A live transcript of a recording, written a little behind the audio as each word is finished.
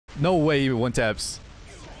No way he one taps.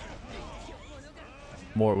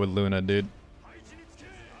 Mort with Luna, dude.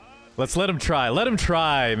 Let's let him try. Let him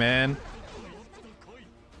try, man.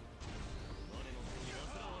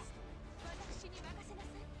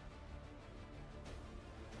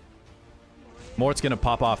 Mort's gonna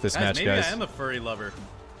pop off this match, maybe guys. I am a furry lover.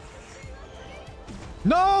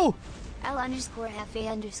 No!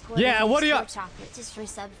 L_FA_. Yeah, what do you? Chocolate just for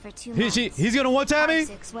sub for 2 months. He's gonna one tap me?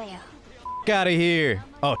 Out of here.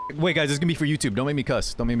 Oh, wait, guys, this is gonna be for YouTube. Don't make me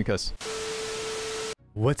cuss. Don't make me cuss.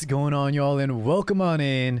 What's going on, y'all, and welcome on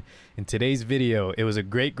in today's video. It was a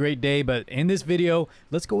great day, but in this video,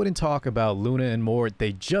 let's go ahead and talk about Luna and Mort.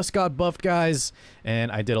 They just got buffed, guys,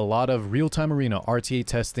 and I did a lot of real-time arena RTA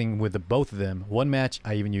testing with both of them. One match,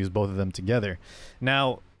 I even used both of them together.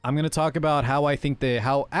 Now, I'm going to talk about how I think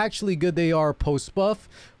how actually good they are post-buff.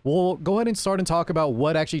 We'll go ahead and start and talk about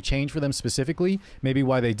what actually changed for them specifically, maybe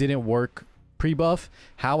why they didn't work pre-buff,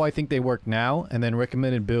 how I think they work now, and then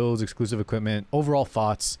recommended builds, exclusive equipment, overall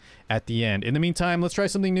thoughts at the end. In the meantime, let's try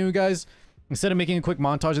something new, guys. Instead of making a quick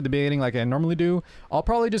montage at the beginning like I normally do, I'll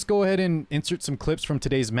probably just go ahead and insert some clips from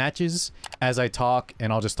today's matches as I talk,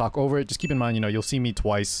 and I'll just talk over it. Just keep in mind, you know, you'll see me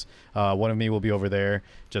twice. One of me will be over there,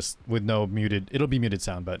 just with no muted. It'll be muted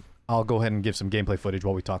sound, but I'll go ahead and give some gameplay footage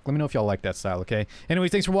while we talk. Let me know if y'all like that style, okay?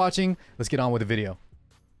 Anyways, thanks for watching. Let's get on with the video.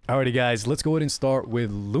 Alrighty, guys, let's go ahead and start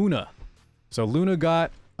with Luna. So Luna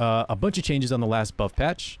got a bunch of changes on the last buff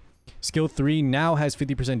patch. Skill 3 now has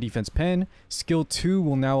 50% defense pen. Skill 2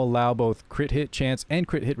 will now allow both crit hit chance and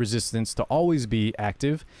crit hit resistance to always be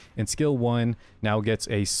active. And Skill 1 now gets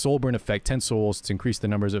a soul burn effect, 10 souls, to increase the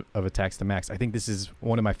numbers of attacks to max. I think this is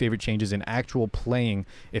one of my favorite changes in actual playing.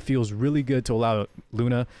 It feels really good to allow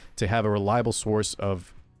Luna to have a reliable source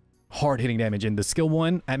of hard hitting damage. And the Skill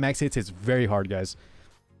 1 at max hits is very hard, guys.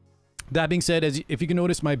 That being said, if you can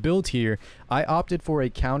notice my build here, I opted for a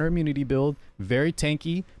counter immunity build, very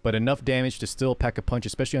tanky, but enough damage to still pack a punch,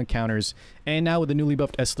 especially on counters. And now with the newly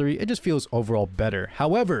buffed S3, it just feels overall better.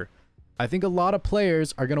 However, I think a lot of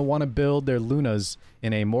players are going to want to build their Lunas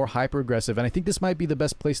in a more hyper-aggressive, and I think this might be the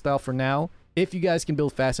best playstyle for now. If you guys can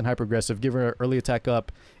build fast and hyper-aggressive, give her early attack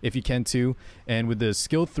up if you can too. And with the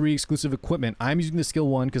Skill 3 exclusive equipment, I'm using the Skill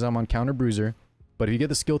 1 because I'm on Counter Bruiser. But if you get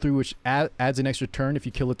the Skill 3, which adds an extra turn if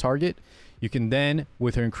you kill a target, you can then,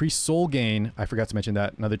 with her increased soul gain, I forgot to mention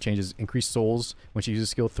that, another change is increased souls when she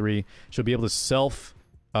uses Skill 3, she'll be able to self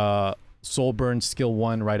soul burn Skill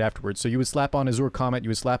 1 right afterwards. So you would slap on Azure Comet,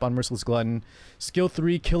 you would slap on Merciless Glutton, Skill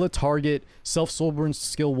 3, kill a target, self soul burn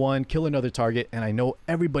Skill 1, kill another target, and I know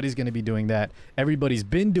everybody's going to be doing that. Everybody's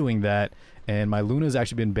been doing that, and my Luna's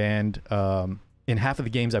actually been banned in half of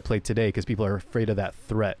the games I played today because people are afraid of that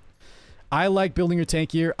threat. I like building your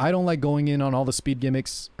tankier. I don't like going in on all the speed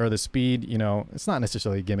gimmicks, or the speed, you know, it's not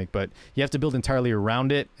necessarily a gimmick, but you have to build entirely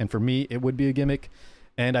around it. And for me, it would be a gimmick.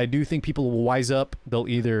 And I do think people will wise up. They'll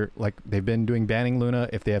either, like they've been doing banning Luna,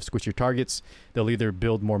 if they have squishier targets, they'll either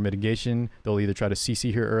build more mitigation. They'll either try to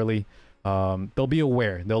CC her early. They'll be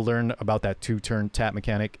aware. They'll learn about that 2-turn tap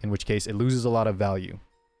mechanic, in which case it loses a lot of value.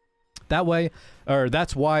 That way, or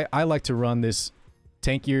that's why I like to run this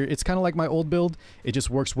tankier. It's kind of like my old build. It just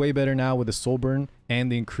works way better now with the soul burn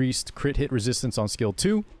and the increased crit hit resistance on Skill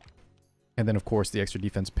 2. And then, of course, the extra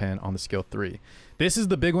defense pen on the Skill 3. This is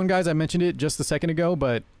the big one, guys. I mentioned it just a second ago,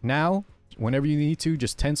 but now, whenever you need to,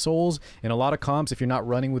 just 10 souls. In a lot of comps, if you're not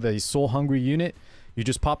running with a soul-hungry unit, you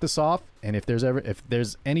just pop this off, and if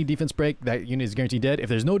there's any defense break, that unit is guaranteed dead. If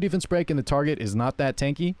there's no defense break and the target is not that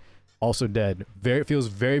tanky, also dead. It feels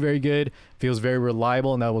very good, feels very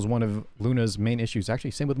reliable, and that was one of Luna's main issues. Actually,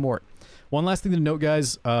 same with Mort. One last thing to note,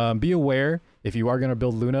 guys, be aware if you are going to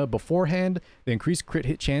build Luna beforehand, the increased crit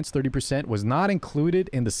hit chance 30% was not included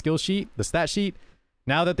in the skill sheet, the stat sheet.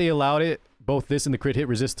 Now that they allowed it, both this and the crit hit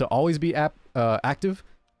resist, to always be active,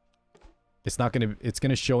 it's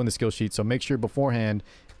gonna show in the skill sheet. So make sure beforehand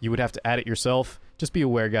you would have to add it yourself. Just be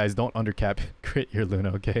aware, guys, don't undercap crit your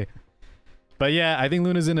Luna, okay? But yeah, I think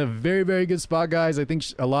Luna's in a very good spot, guys. I think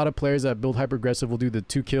a lot of players that build hyper-aggressive will do the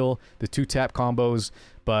 2-kill, the 2-tap combos.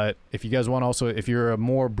 But if you guys want also, if you're a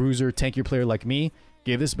more bruiser, tankier player like me,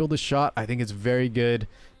 give this build a shot. I think it's very good.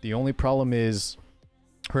 The only problem is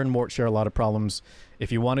her and Mort share a lot of problems.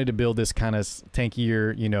 If you wanted to build this kind of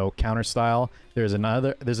tankier, you know, counter style, there's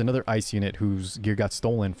another ice unit whose gear got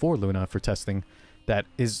stolen for Luna for testing that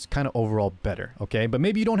is kind of overall better, okay? But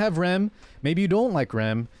maybe you don't have Rem, maybe you don't like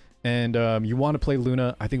Rem, and you want to play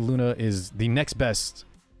Luna. I think Luna is the next best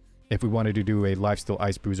if we wanted to do a lifesteal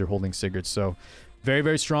ice bruiser holding Sigurd. So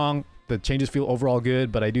very strong. The changes feel overall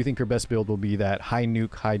good, but I do think her best build will be that high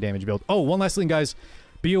nuke, high damage build. Oh, one last thing, guys.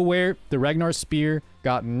 Be aware, the Ragnar Spear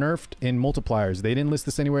got nerfed in multipliers. They didn't list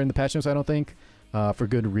this anywhere in the patch notes, I don't think. For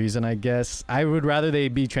good reason, I guess. I would rather they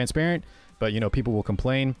be transparent, but, you know, people will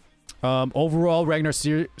complain. Overall, Ragnar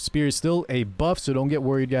Spear is still a buff, so don't get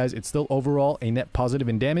worried, guys. It's still overall a net positive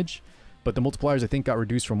in damage, but the multipliers, I think, got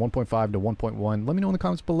reduced from 1.5 to 1.1. Let me know in the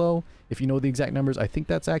comments below if you know the exact numbers. I think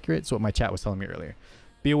that's accurate. So what my chat was telling me earlier.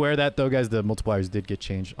 Be aware of that, though, guys. The multipliers did get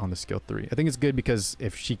changed on the skill 3. I think it's good because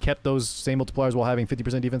if she kept those same multipliers while having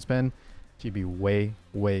 50% defense pen, she'd be way,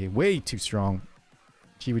 way, way too strong.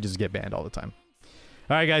 She would just get banned all the time.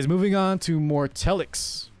 All right, guys, moving on to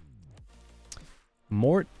MORTELIX.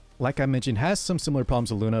 Mort, like I mentioned, has some similar problems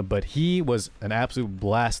to Luna, but he was an absolute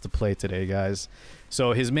blast to play today, guys.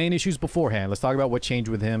 So his main issues beforehand, let's talk about what changed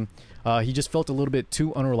with him. He just felt a little bit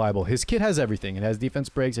too unreliable. His kit has everything. It has defense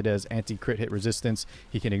breaks. It has anti-crit hit resistance.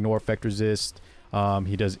 He can ignore effect resist.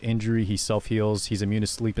 He does injury. He self-heals. He's immune to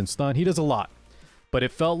sleep and stun. He does a lot. But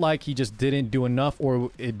it felt like he just didn't do enough,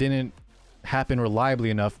 or it didn't happen reliably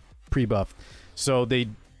enough pre-buff. So they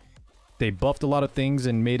buffed a lot of things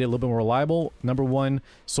and made it a little bit more reliable. Number one,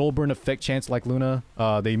 soul burn effect chance like Luna.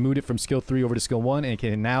 They moved it from skill 3 over to skill 1 and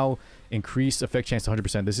can now increase effect chance to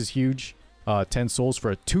 100%. This is huge. 10 souls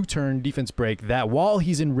for a 2-turn defense break that while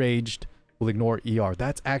he's enraged will ignore ER.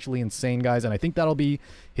 That's actually insane, guys, and I think that'll be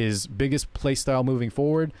his biggest playstyle moving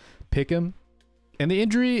forward. Pick him. And the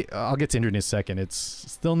injury, I'll get to injury in a second. It's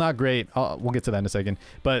still not great. We'll get to that in a second.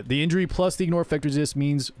 But the injury plus the ignore effect resist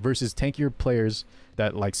means versus tankier players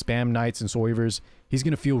that like spam knights and soul weavers, he's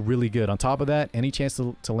going to feel really good. On top of that, any chance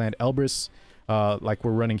to land Elbrus, like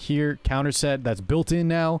we're running here, counter set that's built in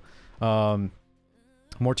now.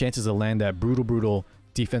 More chances to land that brutal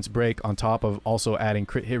defense break on top of also adding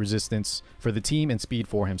crit hit resistance for the team and speed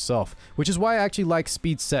for himself, which is why I actually like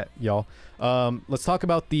speed set, y'all. Let's talk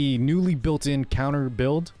about the newly built-in counter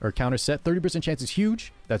build or counter set. 30% chance is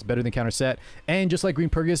huge. That's better than counter set. And just like Green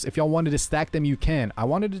Purgus, if y'all wanted to stack them, you can. I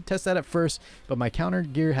wanted to test that at first, but my counter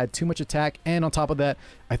gear had too much attack, and on top of that,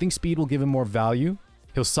 I think speed will give him more value.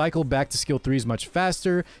 He'll cycle back to skill 3s much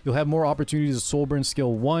faster. You'll have more opportunities to soul burn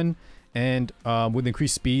skill 1. And with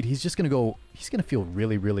increased speed, he's just going to go, he's going to feel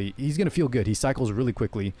he's going to feel good. He cycles really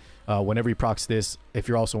quickly whenever he procs this, if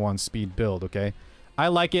you're also on speed build, okay? I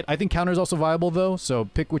like it. I think counter is also viable, though, so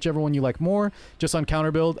pick whichever one you like more. Just on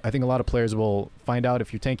counter build, I think a lot of players will find out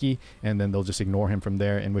if you're tanky, and then they'll just ignore him from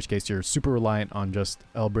there, in which case you're super reliant on just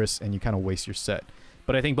Elbrus, and you kind of waste your set.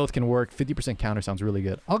 But I think both can work. 50% counter sounds really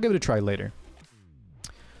good. I'll give it a try later.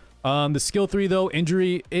 The skill 3, though,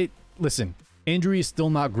 injury, listen, injury is still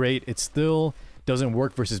not great. It still doesn't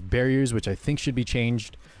work versus barriers, which I think should be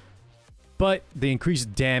changed. But the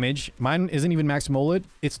increased damage, mine isn't even max molid.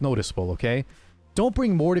 It's noticeable, okay? Don't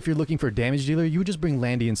bring Mort if you're looking for a damage dealer. You would just bring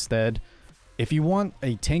Landy instead. If you want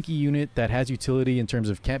a tanky unit that has utility in terms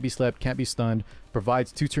of can't be slept, can't be stunned,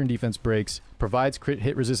 provides 2-turn defense breaks, provides crit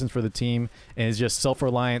hit resistance for the team, and is just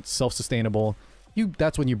self-reliant, self-sustainable,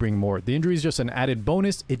 that's when you bring Mort. The injury is just an added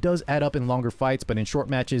bonus. It does add up in longer fights, but in short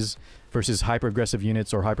matches versus hyper-aggressive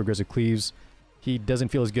units or hyper-aggressive cleaves, he doesn't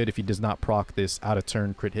feel as good if he does not proc this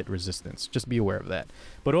out-of-turn crit hit resistance. Just be aware of that.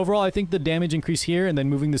 But overall, I think the damage increase here and then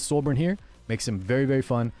moving this soul burn here makes him very, very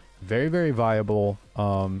fun, very, very viable,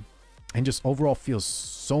 and just overall feels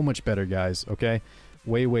so much better, guys, okay?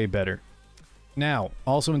 Way, way better. Now,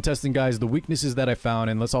 also in testing, guys, the weaknesses that I found,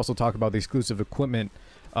 and let's also talk about the exclusive equipment.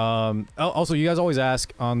 Also, you guys always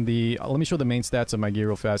ask on the, let me show the main stats of my gear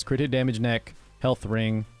real fast. Crit hit damage neck, health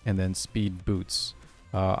ring, and then speed boots.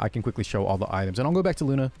 I can quickly show all the items, and I'll go back to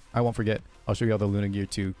Luna. I won't forget. I'll show you all the Luna gear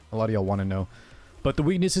too. A lot of y'all want to know. But the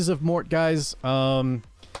weaknesses of Mort, guys,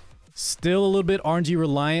 still a little bit RNG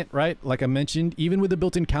reliant, right? Like I mentioned, even with the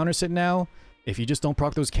built-in counter set now, if you just don't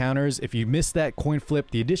proc those counters, if you miss that coin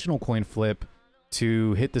flip, the additional coin flip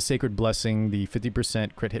to hit the Sacred Blessing, the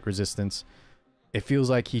 50% crit hit resistance, it feels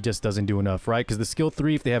like he just doesn't do enough, right? Because the skill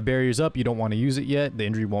 3, if they have barriers up, you don't want to use it yet. The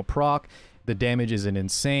injury won't proc. The damage isn't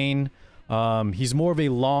insane. He's more of a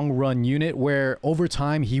long-run unit where over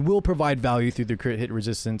time he will provide value through the crit hit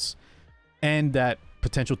resistance and that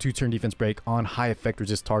potential 2-turn defense break on high effect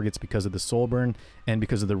resist targets because of the soul burn and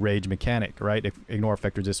because of the rage mechanic, right? Ignore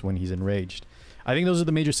effect resist when he's enraged. I think those are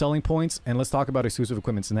the major selling points, and let's talk about exclusive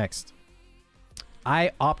equipments next.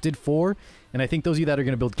 I opted for, and I think those of you that are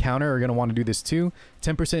going to build counter are going to want to do this too,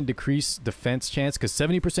 10% decrease defense chance, because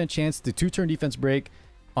 70% chance to 2-turn defense break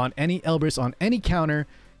on any Elbrus, on any counter,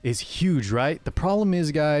 is huge, right? The problem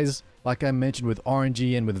is, guys, like I mentioned with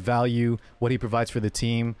RNG and with value, what he provides for the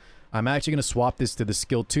team, I'm actually going to swap this to the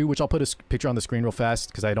skill 2, which I'll put a picture on the screen real fast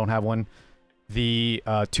because I don't have one. The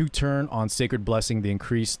 2-turn on Sacred Blessing, the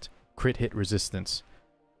increased crit hit resistance.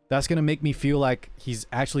 That's going to make me feel like he's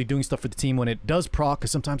actually doing stuff for the team when it does proc,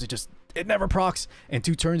 because sometimes it never procs, and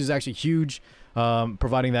 2 turns is actually huge,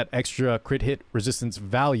 providing that extra crit hit resistance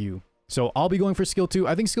value. So I'll be going for skill 2.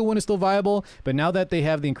 I think skill 1 is still viable, but now that they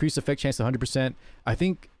have the increased effect chance to 100%, I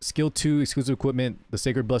think skill 2 exclusive equipment, the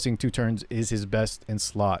Sacred Blessing 2 turns, is his best in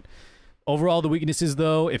slot. Overall, the weaknesses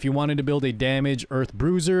though, if you wanted to build a damage Earth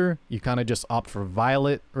Bruiser, you kind of just opt for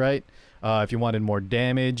Violet, right? If you wanted more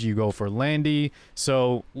damage, you go for Landy.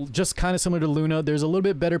 So just kind of similar to Luna, there's a little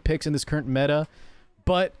bit better picks in this current meta,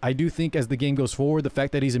 but I do think as the game goes forward, the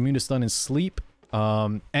fact that he's immune to stun and sleep,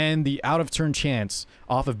 and the out of turn chance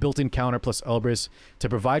off of built-in counter plus Elbrus to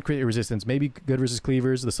provide crit resistance, maybe good versus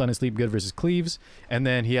cleavers, the stun and sleep good versus cleaves, and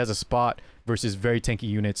then he has a spot versus very tanky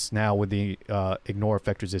units now with the ignore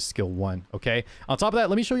effect resist skill 1. Okay, on top of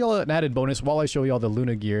that, let me show y'all an added bonus while I show y'all the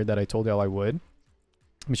Luna gear that I told y'all I would.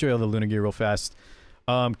 Let me show y'all the Luna gear real fast.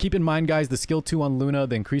 Keep in mind, guys, the skill 2 on Luna,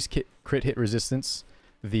 the increased crit hit resistance,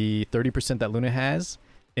 the 30% that Luna has.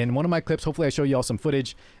 In one of my clips, hopefully I show y'all some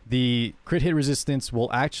footage, the crit hit resistance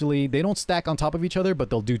will actually, they don't stack on top of each other, but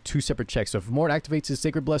they'll do 2 separate checks. So if Mort activates his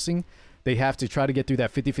Sacred Blessing, they have to try to get through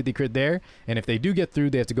that 50-50 crit there. And if they do get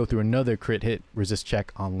through, they have to go through another crit hit resist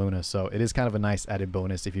check on Luna. So it is kind of a nice added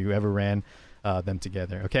bonus if you ever ran them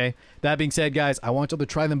together, okay? That being said, guys, I want y'all to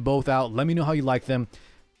try them both out. Let me know how you like them.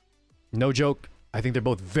 No joke, I think they're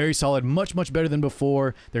both very solid, much better than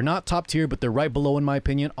before. They're not top tier, but they're right below in my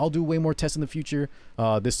opinion. I'll do way more tests in the future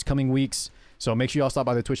this coming weeks, so make sure y'all stop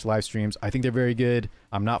by the Twitch live streams. I think they're very good.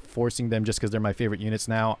 I'm not forcing them just because they're my favorite units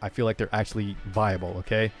now. I feel like they're actually viable,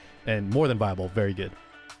 okay? And more than viable, very good.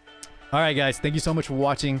 All right, guys, thank you so much for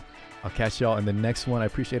watching. I'll catch y'all in the next one. I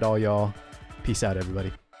appreciate all y'all. Peace out,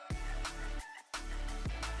 everybody.